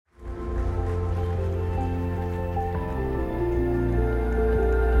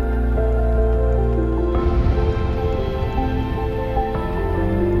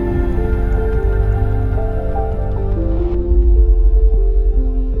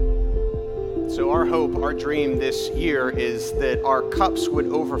So our hope, our dream this year is that our cups would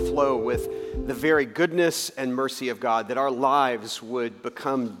overflow with the very goodness and mercy of God, that our lives would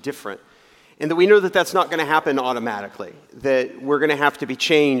become different. And that we know that that's not going to happen automatically, that we're going to have to be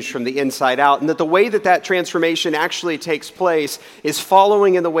changed from the inside out, and that the way that that transformation actually takes place is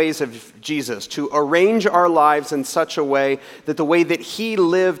following in the ways of Jesus, to arrange our lives in such a way that the way that he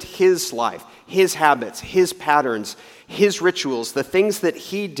lived his life, his habits, his patterns, his rituals, the things that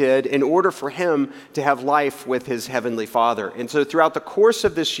he did in order for him to have life with his heavenly Father. And so throughout the course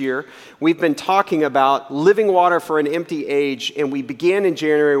of this year, we've been talking about living water for an empty age, and we began in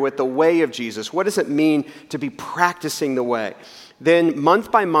January with the way of Jesus. What does it mean to be practicing the way? Then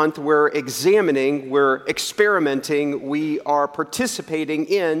month by month, we're examining, we're experimenting, we are participating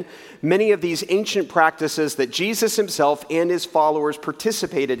in many of these ancient practices that Jesus himself and his followers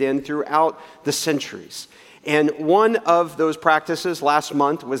participated in throughout the centuries. And one of those practices last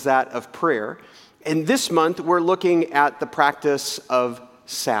month was that of prayer. And this month, we're looking at the practice of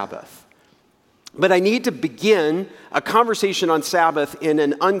Sabbath. But I need to begin a conversation on Sabbath in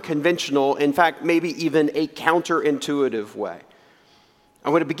an unconventional, in fact, maybe even a counterintuitive way.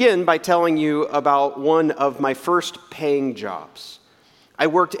 I want to begin by telling you about one of my first paying jobs. I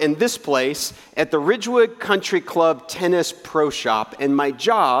worked in this place at the Ridgewood Country Club Tennis Pro Shop, and my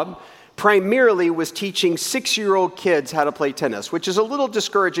job primarily was teaching 6-year-old kids how to play tennis, which is a little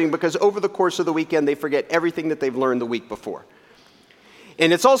discouraging because over the course of the weekend, they forget everything that they've learned the week before.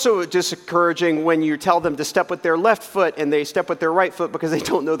 And it's also discouraging when you tell them to step with their left foot and they step with their right foot because they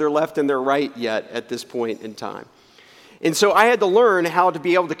don't know their left and their right yet at this point in time. And so I had to learn how to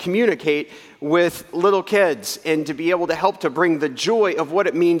be able to communicate with little kids and to be able to help to bring the joy of what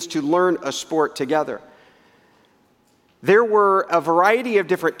it means to learn a sport together. There were a variety of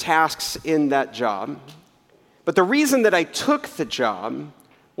different tasks in that job, but the reason that I took the job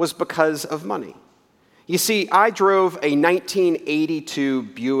was because of money. You see, I drove a 1982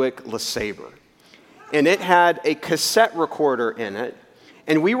 Buick LeSabre, and it had a cassette recorder in it,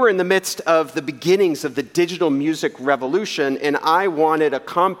 and we were in the midst of the beginnings of the digital music revolution, and I wanted a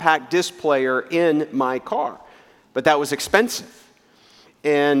compact disc player in my car, but that was expensive,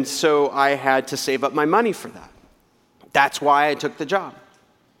 and so I had to save up my money for that. That's why I took the job.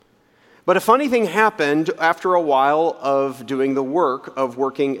 But a funny thing happened after a while of doing the work of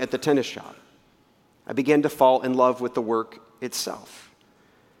working at the tennis shop. I began to fall in love with the work itself.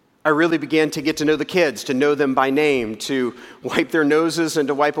 I really began to get to know the kids, to know them by name, to wipe their noses and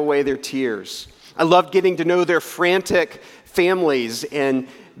to wipe away their tears. I loved getting to know their frantic families and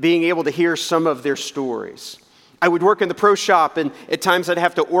being able to hear some of their stories. I would work in the pro shop, and at times I'd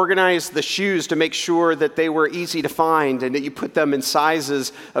have to organize the shoes to make sure that they were easy to find and that you put them in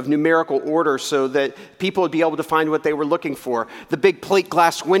sizes of numerical order so that people would be able to find what they were looking for. The big plate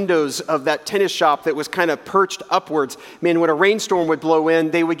glass windows of that tennis shop that was kind of perched upwards, man, when a rainstorm would blow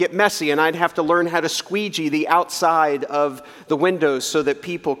in, they would get messy, and I'd have to learn how to squeegee the outside of the windows so that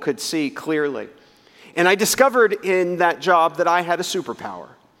people could see clearly. And I discovered in that job that I had a superpower.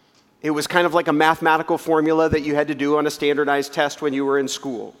 It was kind of like a mathematical formula that you had to do on a standardized test when you were in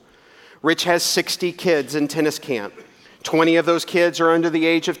school. Rich has 60 kids in tennis camp. 20 of those kids are under the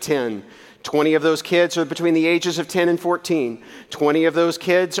age of 10. 20 of those kids are between the ages of 10 and 14. 20 of those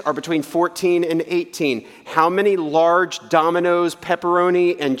kids are between 14 and 18. How many large Domino's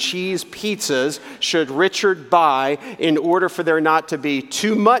pepperoni and cheese pizzas should Richard buy in order for there not to be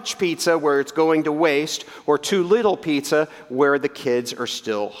too much pizza where it's going to waste or too little pizza where the kids are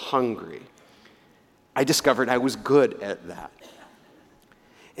still hungry? I discovered I was good at that.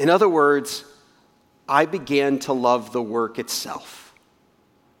 In other words, I began to love the work itself.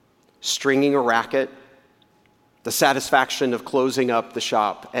 Stringing a racket, the satisfaction of closing up the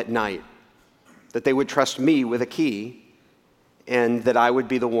shop at night, that they would trust me with a key, and that I would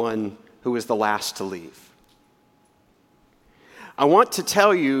be the one who was the last to leave. I want to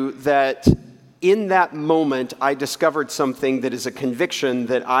tell you that in that moment, I discovered something that is a conviction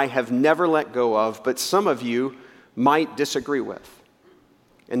that I have never let go of, but some of you might disagree with.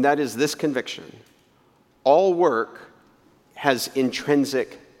 And that is this conviction: all work has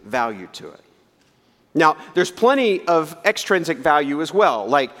intrinsic value to it. Now, there's plenty of extrinsic value as well,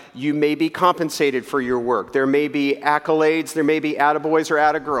 like you may be compensated for your work. There may be accolades, there may be attaboys or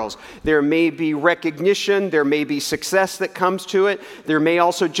attagirls. There may be recognition, there may be success that comes to it. There may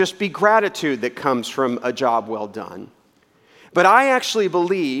also just be gratitude that comes from a job well done. But I actually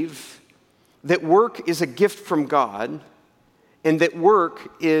believe that work is a gift from God and that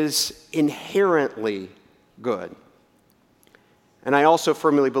work is inherently good. And I also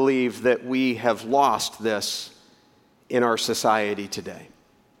firmly believe that we have lost this in our society today.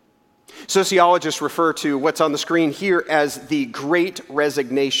 Sociologists refer to what's on the screen here as the Great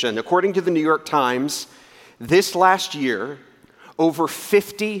Resignation. According to the New York Times, this last year, over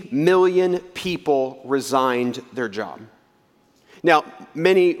 50 million people resigned their job. Now,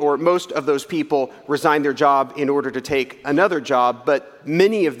 many or most of those people resigned their job in order to take another job, but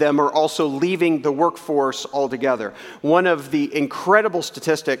many of them are also leaving the workforce altogether. One of the incredible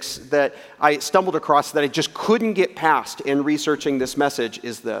statistics that I stumbled across that I just couldn't get past in researching this message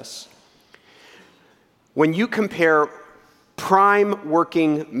is this. When you compare prime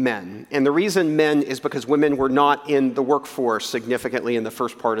working men, and the reason men is because women were not in the workforce significantly in the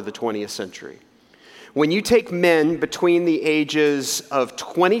first part of the 20th century. When you take men between the ages of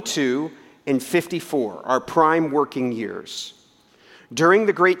 22 and 54, our prime working years, during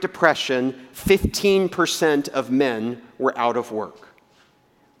the Great Depression, 15% of men were out of work.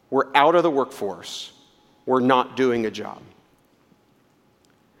 Were out of the workforce. Were not doing a job.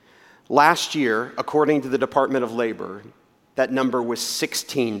 Last year, according to the Department of Labor, that number was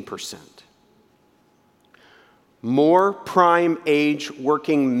 16%. More prime age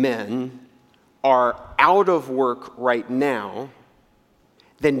working men are out of work right now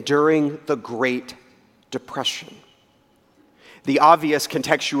than during the Great Depression. The obvious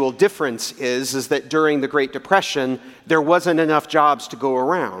contextual difference is that during the Great Depression, there wasn't enough jobs to go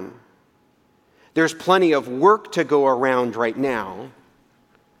around. There's plenty of work to go around right now,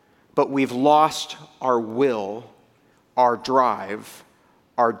 but we've lost our will, our drive,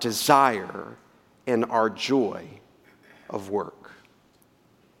 our desire, and our joy of work.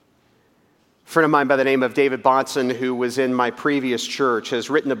 A friend of mine by the name of David Bonson, who was in my previous church, has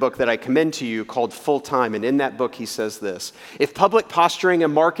written a book that I commend to you called Full Time. And in that book, he says this: if public posturing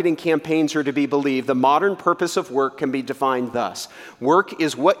and marketing campaigns are to be believed, the modern purpose of work can be defined thus: work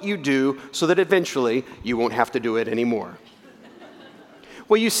is what you do so that eventually you won't have to do it anymore.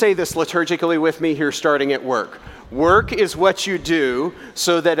 Will you say this liturgically with me here, starting at work? Work is what you do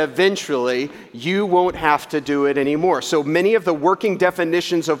so that eventually you won't have to do it anymore. So many of the working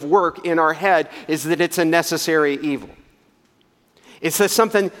definitions of work in our head is that it's a necessary evil. It's that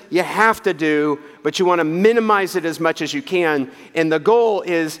something you have to do, but you want to minimize it as much as you can. And the goal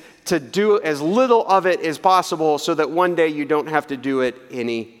is to do as little of it as possible so that one day you don't have to do it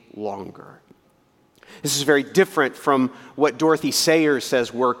any longer. This is very different from what Dorothy Sayers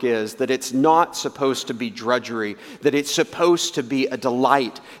says work is, that it's not supposed to be drudgery, that it's supposed to be a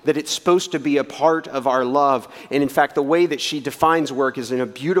delight, that it's supposed to be a part of our love. And in fact, the way that she defines work is in a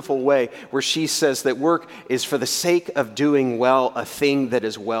beautiful way, where she says that work is for the sake of doing well, a thing that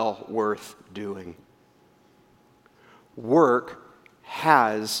is well worth doing. Work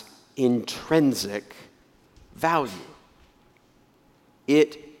has intrinsic value.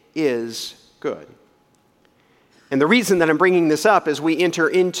 It is good. And the reason that I'm bringing this up as we enter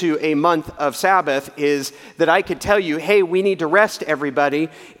into a month of Sabbath is that I could tell you, hey, we need to rest, everybody.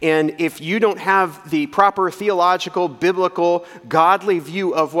 And if you don't have the proper theological, biblical, godly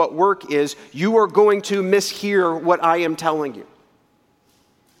view of what work is, you are going to mishear what I am telling you.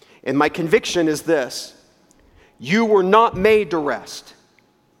 And my conviction is this: you were not made to rest.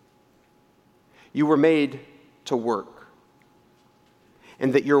 You were made to work.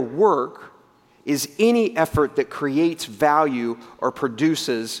 And that your work is any effort that creates value or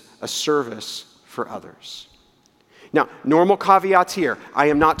produces a service for others. Now, normal caveats here. I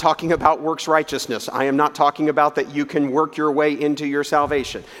am not talking about works righteousness. I am not talking about that you can work your way into your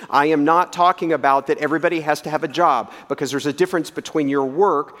salvation. I am not talking about that everybody has to have a job, because there's a difference between your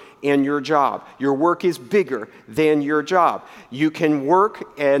work and your job. Your work is bigger than your job. You can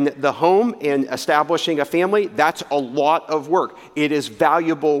work in the home and establishing a family. That's a lot of work. It is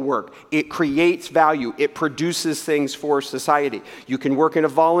valuable work. It creates value. It produces things for society. You can work in a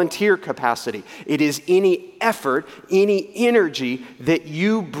volunteer capacity. It is any effort, any energy that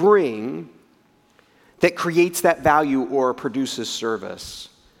you bring that creates that value or produces service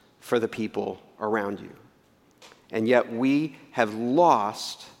for the people around you. And yet we have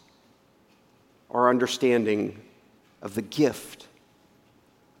lost our understanding of the gift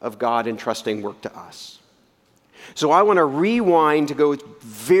of God entrusting work to us. So I want to rewind to go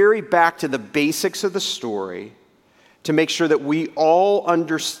very back to the basics of the story to make sure that we all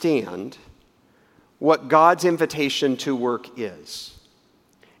understand what God's invitation to work is.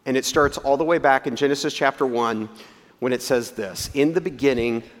 And it starts all the way back in Genesis chapter 1 when it says this: in the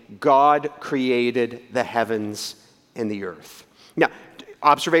beginning, God created the heavens and the earth. Now,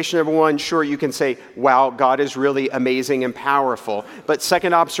 observation number one, sure, you can say, wow, God is really amazing and powerful. But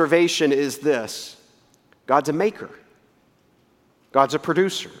second observation is this: God's a maker. God's a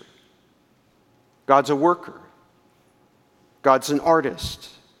producer. God's a worker. God's an artist.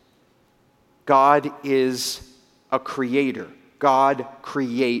 God is a creator. God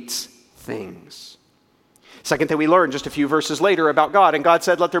creates things. Second thing we learned just a few verses later about God, and God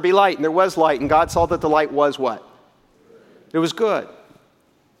said, let there be light, and there was light, and God saw that the light was what? It was good.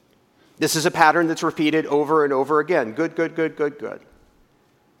 This is a pattern that's repeated over and over again. Good, good, good, good, good.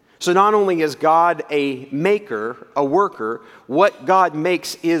 So not only is God a maker, a worker, what God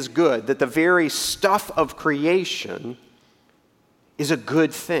makes is good, that the very stuff of creation is a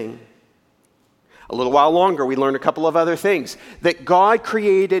good thing. A little while longer, we learned a couple of other things. That God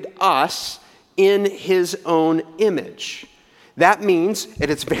created us in his own image. That means, at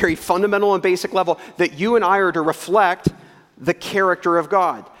its very fundamental and basic level, that you and I are to reflect the character of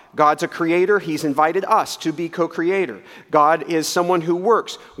God. God's a creator. He's invited us to be co-creator. God is someone who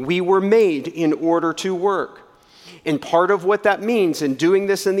works. We were made in order to work. And part of what that means in doing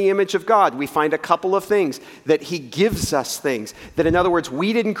this in the image of God, we find a couple of things. That he gives us things. That in other words,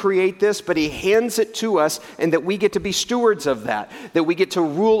 we didn't create this, but he hands it to us, and that we get to be stewards of that. That we get to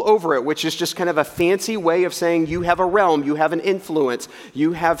rule over it, which is just kind of a fancy way of saying you have a realm, you have an influence,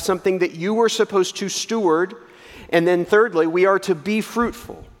 you have something that you were supposed to steward. And then thirdly, we are to be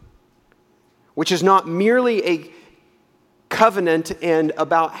fruitful, which is not merely a covenant and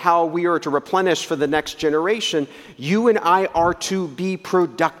about how we are to replenish for the next generation. You and I are to be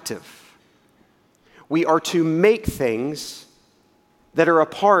productive. We are to make things that are a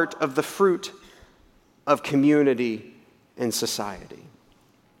part of the fruit of community and society.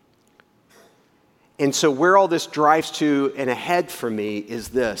 And so where all this drives to and ahead for me is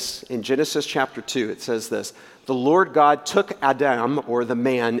this. In Genesis chapter 2, it says this: the Lord God took Adam, or the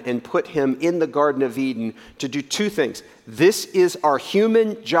man, and put him in the Garden of Eden to do two things. This is our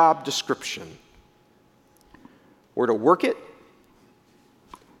human job description. We're to work it,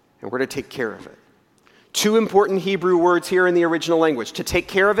 and we're to take care of it. Two important Hebrew words here in the original language. To take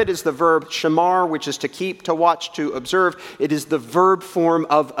care of it is the verb shamar, which is to keep, to watch, to observe. It is the verb form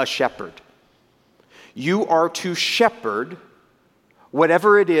of a shepherd. You are to shepherd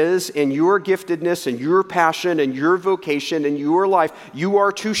whatever it is in your giftedness and your passion and your vocation and your life. You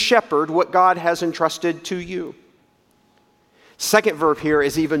are to shepherd what God has entrusted to you. Second verb here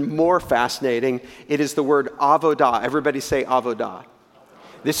is even more fascinating. It is the word avodah. Everybody say avodah.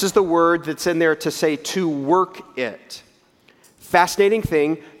 This is the word that's in there to say to work it. Fascinating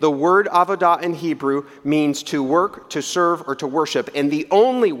thing, the word avodah in Hebrew means to work, to serve, or to worship. And the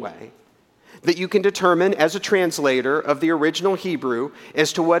only way that you can determine as a translator of the original Hebrew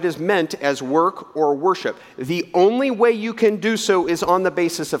as to what is meant as work or worship, the only way you can do so is on the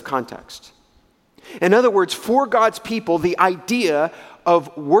basis of context. In other words, for God's people, the idea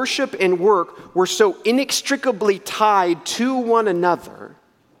of worship and work were so inextricably tied to one another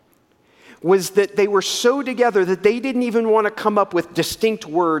was that they were so together that they didn't even want to come up with distinct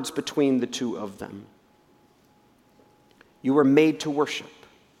words between the two of them. You were made to worship.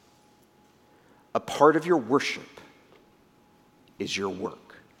 A part of your worship is your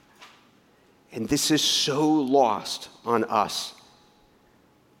work. And this is so lost on us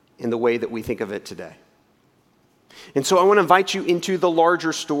in the way that we think of it today. And so I want to invite you into the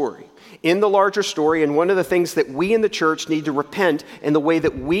larger story. In the larger story, and one of the things that we in the church need to repent in the way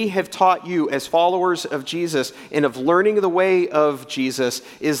that we have taught you as followers of Jesus and of learning the way of Jesus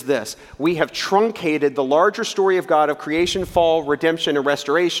is this. We have truncated the larger story of God of creation, fall, redemption, and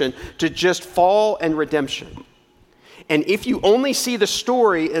restoration to just fall and redemption. And if you only see the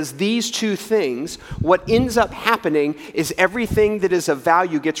story as these two things, what ends up happening is everything that is of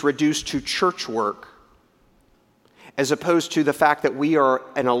value gets reduced to church work, as opposed to the fact that we are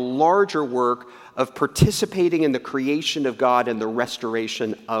in a larger work of participating in the creation of God and the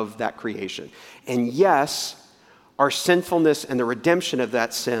restoration of that creation. And yes, our sinfulness and the redemption of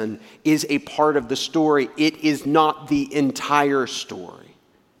that sin is a part of the story. It is not the entire story.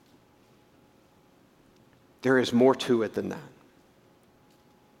 There is more to it than that.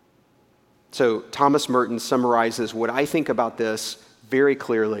 So Thomas Merton summarizes what I think about this very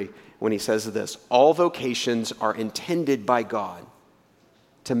clearly when he says this: all vocations are intended by God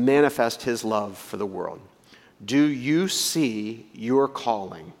to manifest his love for the world. Do you see your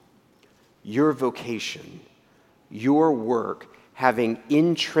calling, your vocation, your work having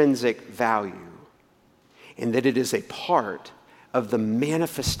intrinsic value, and that it is a part of the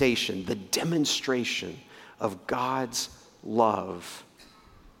manifestation, the demonstration of God's love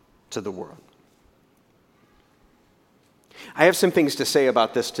to the world? I have some things to say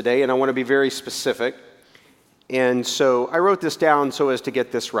about this today, and I want to be very specific. And so I wrote this down so as to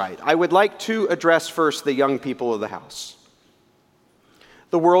get this right. I would like to address first the young people of the house.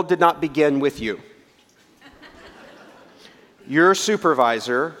 The world did not begin with you. Your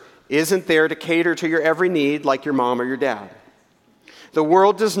supervisor isn't there to cater to your every need like your mom or your dad. The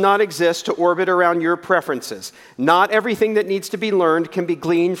world does not exist to orbit around your preferences. Not everything that needs to be learned can be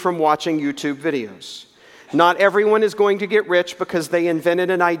gleaned from watching YouTube videos. Not everyone is going to get rich because they invented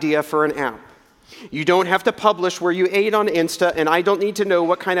an idea for an app. You don't have to publish where you ate on Insta, and I don't need to know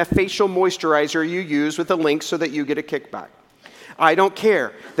what kind of facial moisturizer you use with a link so that you get a kickback. I don't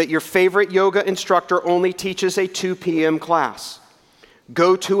care that your favorite yoga instructor only teaches a 2 p.m. class.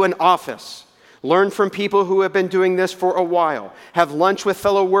 Go to an office. Learn from people who have been doing this for a while. Have lunch with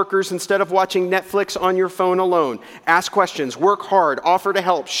fellow workers instead of watching Netflix on your phone alone. Ask questions, work hard, offer to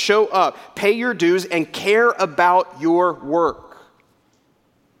help, show up, pay your dues, and care about your work.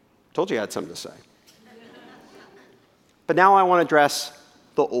 Told you I had something to say. But now I want to address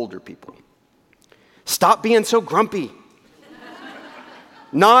the older people. Stop being so grumpy.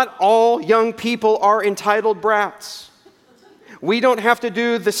 Not all young people are entitled brats. We don't have to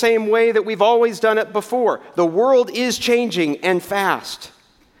do the same way that we've always done it before. The world is changing and fast.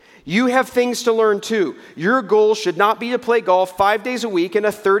 You have things to learn too. Your goal should not be to play golf 5 days a week in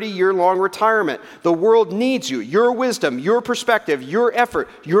a 30-year-long retirement. The world needs you, your wisdom, your perspective, your effort,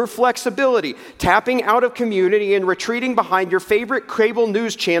 your flexibility. Tapping out of community and retreating behind your favorite cable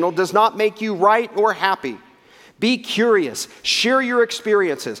news channel does not make you right or happy. Be curious, share your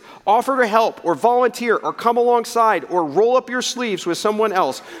experiences, offer to help or volunteer or come alongside or roll up your sleeves with someone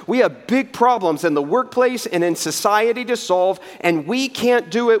else. We have big problems in the workplace and in society to solve, and we can't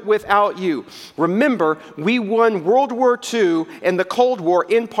do it without you. Remember, we won World War II and the Cold War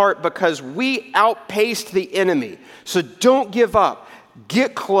in part because we outpaced the enemy. So don't give up.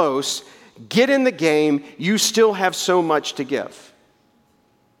 Get close. Get in the game. You still have so much to give.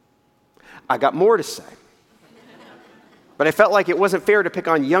 I got more to say. But I felt like it wasn't fair to pick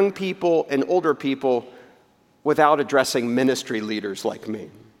on young people and older people without addressing ministry leaders like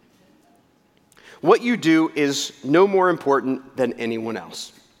me. What you do is no more important than anyone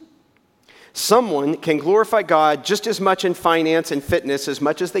else. Someone can glorify God just as much in finance and fitness as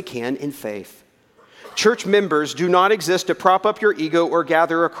much as they can in faith. Church members do not exist to prop up your ego or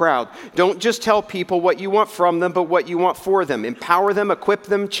gather a crowd. Don't just tell people what you want from them, but what you want for them. Empower them, equip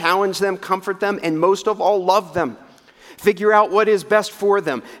them, challenge them, comfort them, and most of all, love them. Figure out what is best for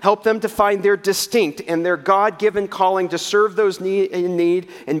them. Help them to find their distinct and their God-given calling to serve those in need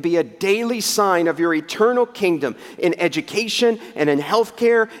and be a daily sign of your eternal kingdom in education and in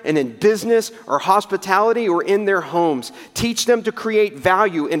healthcare and in business or hospitality or in their homes. Teach them to create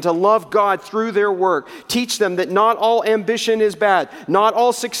value and to love God through their work. Teach them that not all ambition is bad, not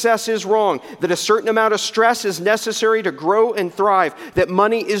all success is wrong, that a certain amount of stress is necessary to grow and thrive, that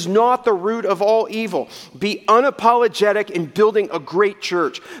money is not the root of all evil. Be unapologetic in building a great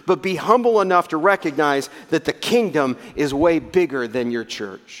church, but be humble enough to recognize that the kingdom is way bigger than your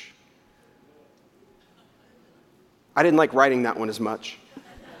church. I didn't like writing that one as much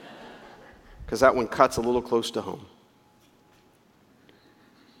because that one cuts a little close to home.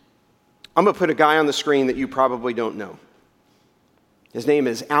 I'm going to put a guy on the screen that you probably don't know. His name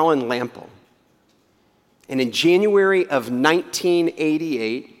is Alan Lample. And in January of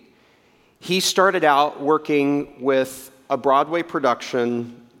 1988, he started out working with a Broadway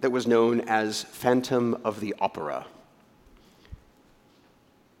production that was known as Phantom of the Opera.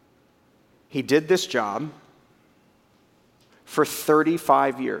 He did this job for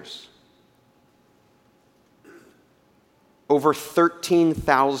 35 years. Over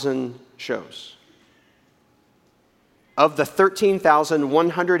 13,000 shows. Of the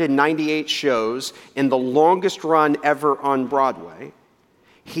 13,198 shows in the longest run ever on Broadway,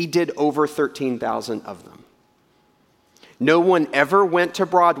 he did over 13,000 of them. No one ever went to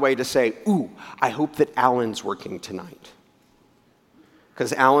Broadway to say, "Ooh, I hope that Alan's working tonight."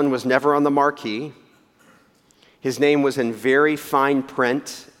 Because Alan was never on the marquee. His name was in very fine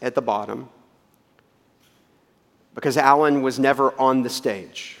print at the bottom. Because Alan was never on the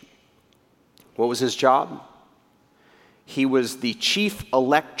stage. What was his job? He was the chief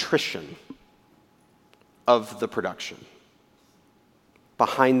electrician of the production.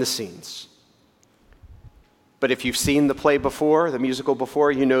 Behind the scenes. But if you've seen the play before, the musical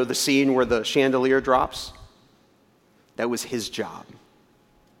before, you know the scene where the chandelier drops. That was his job.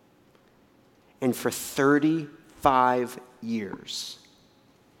 And for 35 years,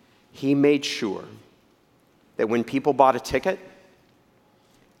 he made sure that when people bought a ticket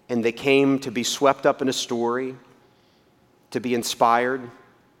and they came to be swept up in a story, to be inspired,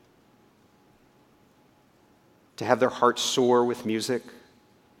 to have their hearts soar with music,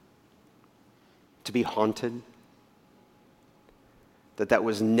 to be haunted, that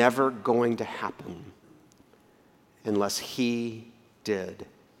was never going to happen unless he did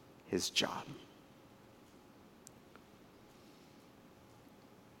his job.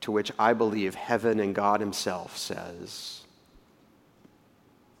 To which I believe heaven and God himself says,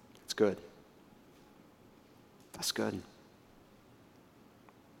 it's good. That's good.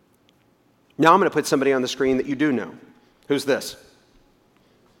 Now I'm going to put somebody on the screen that you do know. Who's this?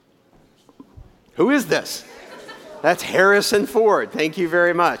 Who is this? That's Harrison Ford. Thank you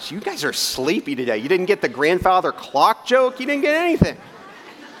very much. You guys are sleepy today. You didn't get the grandfather clock joke. You didn't get anything.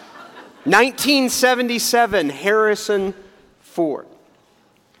 1977, Harrison Ford.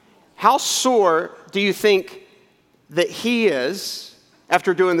 How sore do you think that he is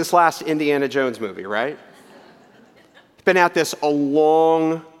after doing this last Indiana Jones movie, right? He's been at this a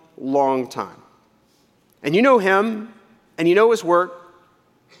long, long time. And you know him, and you know his work.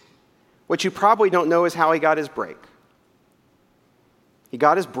 What you probably don't know is how he got his break. He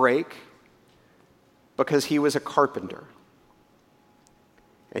got his break because he was a carpenter.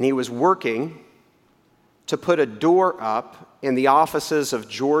 And he was working to put a door up in the offices of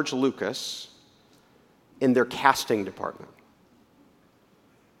George Lucas in their casting department.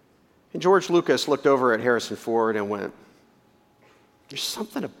 And George Lucas looked over at Harrison Ford and went, "There's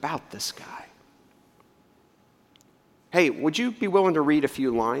something about this guy. Hey, would you be willing to read a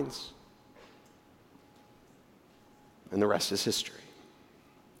few lines?" And the rest is history.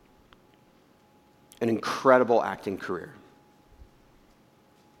 An incredible acting career.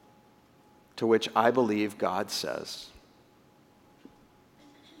 To which I believe God says,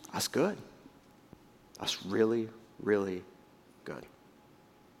 that's good. That's really, really good.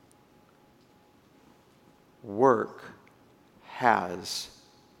 Work has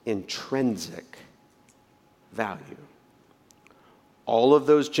intrinsic value. All of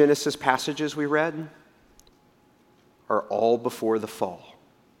those Genesis passages we read are all before the fall.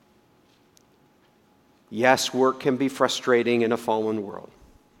 Yes, work can be frustrating in a fallen world,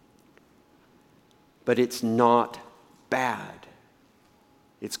 but it's not bad.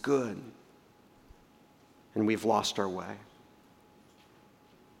 It's good. And we've lost our way.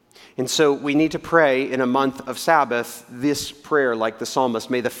 And so we need to pray in a month of Sabbath this prayer like the psalmist.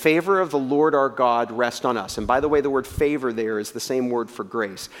 May the favor of the Lord our God rest on us. And by the way, the word favor there is the same word for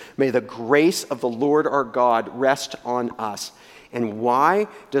grace. May the grace of the Lord our God rest on us. And why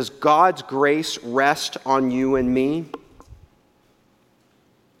does God's grace rest on you and me?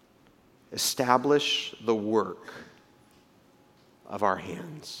 Establish the work of our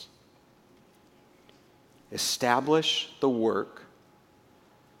hands. Establish the work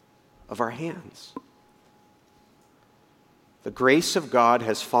of our hands. The grace of God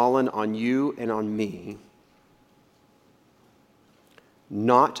has fallen on you and on me,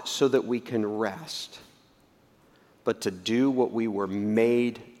 not so that we can rest, but to do what we were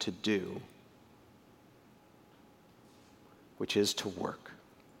made to do, which is to work.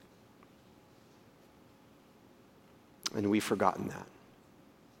 And we've forgotten that.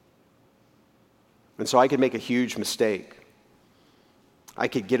 And so I could make a huge mistake. I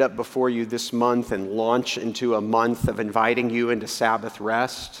could get up before you this month and launch into a month of inviting you into Sabbath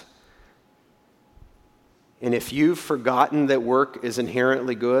rest. And if you've forgotten that work is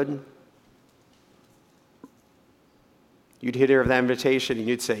inherently good, you'd hear that invitation and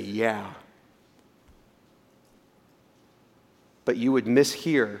you'd say, yeah. But you would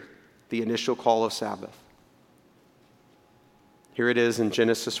mishear the initial call of Sabbath. Here it is in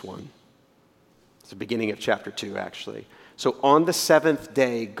Genesis 1. It's the beginning of chapter 2, actually. So on the seventh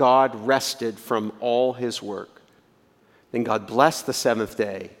day, God rested from all his work. Then God blessed the seventh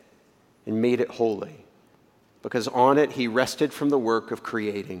day and made it holy, because on it he rested from the work of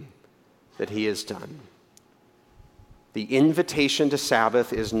creating that he has done. The invitation to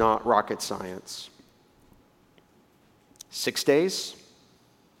Sabbath is not rocket science. 6 days,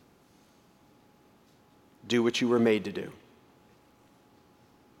 do what you were made to do.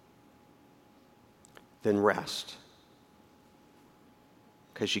 Then rest.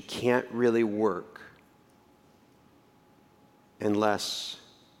 Because you can't really work unless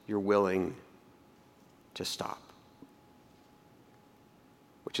you're willing to stop,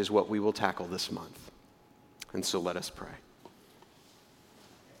 which is what we will tackle this month. And so let us pray.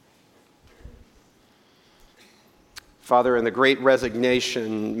 Father, in the great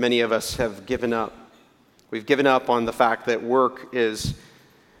resignation, many of us have given up. We've given up on the fact that work is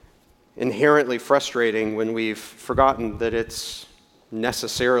inherently frustrating when we've forgotten that it's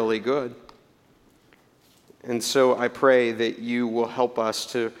necessarily good. And so I pray that you will help us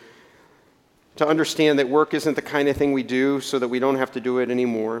to understand that work isn't the kind of thing we do so that we don't have to do it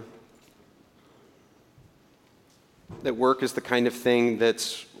anymore. That work is the kind of thing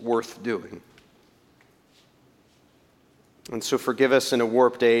that's worth doing. And so forgive us in a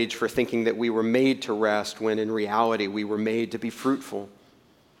warped age for thinking that we were made to rest when in reality we were made to be fruitful.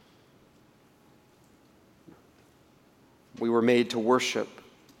 We were made to worship.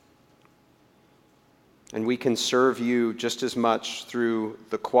 And we can serve you just as much through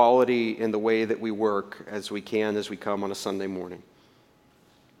the quality and the way that we work as we can as we come on a Sunday morning.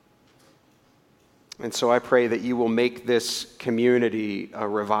 And so I pray that you will make this community a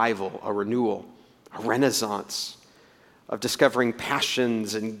revival, a renewal, a renaissance of discovering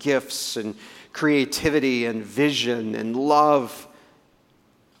passions and gifts and creativity and vision and love.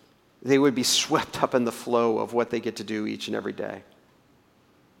 They would be swept up in the flow of what they get to do each and every day.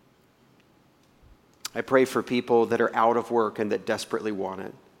 I pray for people that are out of work and that desperately want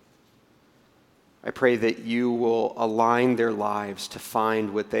it. I pray that you will align their lives to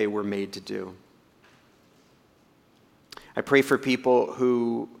find what they were made to do. I pray for people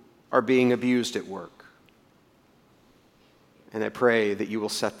who are being abused at work. And I pray that you will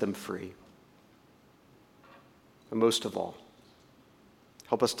set them free. And most of all,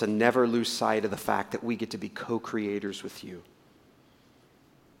 help us to never lose sight of the fact that we get to be co-creators with you.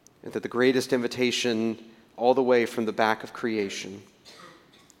 And that the greatest invitation all the way from the back of creation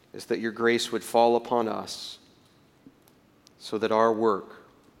is that your grace would fall upon us so that our work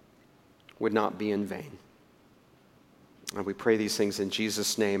would not be in vain. And we pray these things in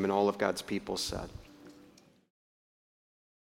Jesus' name, and all of God's people said.